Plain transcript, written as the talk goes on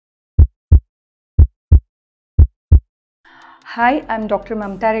Hi, I'm Dr.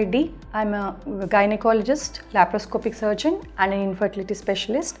 Mamatha Reddy. I'm a gynecologist, laparoscopic surgeon and an infertility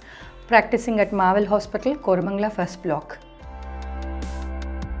specialist practicing at Marvel Hospital, Koramangala First Block.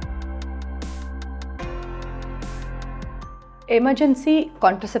 Emergency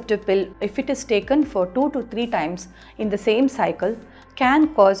contraceptive pill, if it is taken for 2 to 3 times in the same cycle,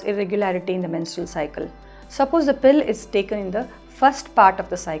 can cause irregularity in the menstrual cycle. Suppose the pill is taken in the first part of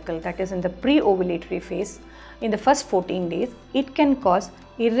the cycle, that is in the pre-ovulatory phase, in the first 14 days, it can cause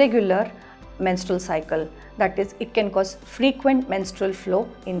irregular menstrual cycle. That is, it can cause frequent menstrual flow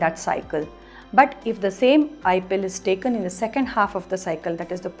in that cycle. But if the same eye pill is taken in the second half of the cycle,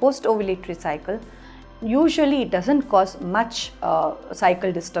 that is the post-ovulatory cycle, usually it doesn't cause much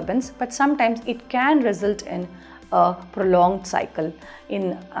cycle disturbance, but sometimes it can result in a prolonged cycle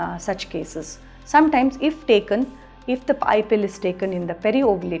in such cases. Sometimes if the eye pill is taken in the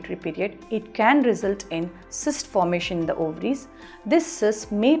peri-ovulatory period, it can result in cyst formation in the ovaries. This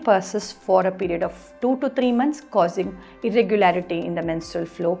cyst may persist for a period of 2 to 3 months, causing irregularity in the menstrual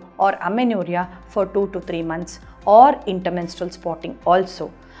flow, or amenorrhea for 2 to 3 months, or intermenstrual spotting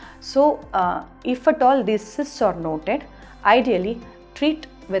also. So, if at all these cysts are noted, ideally treat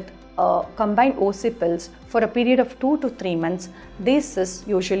with combined OC pills for a period of 2 to 3 months. These cysts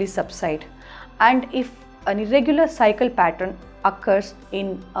usually subside. And if an irregular cycle pattern occurs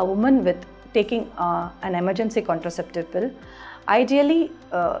in a woman with taking an emergency contraceptive pill, ideally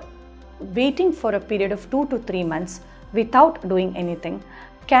waiting for a period of 2 to 3 months without doing anything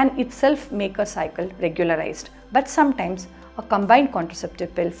can itself make a cycle regularized. But sometimes a combined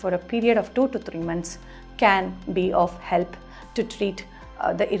contraceptive pill for a period of 2 to 3 months can be of help to treat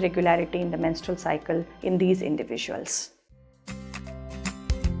the irregularity in the menstrual cycle in these individuals.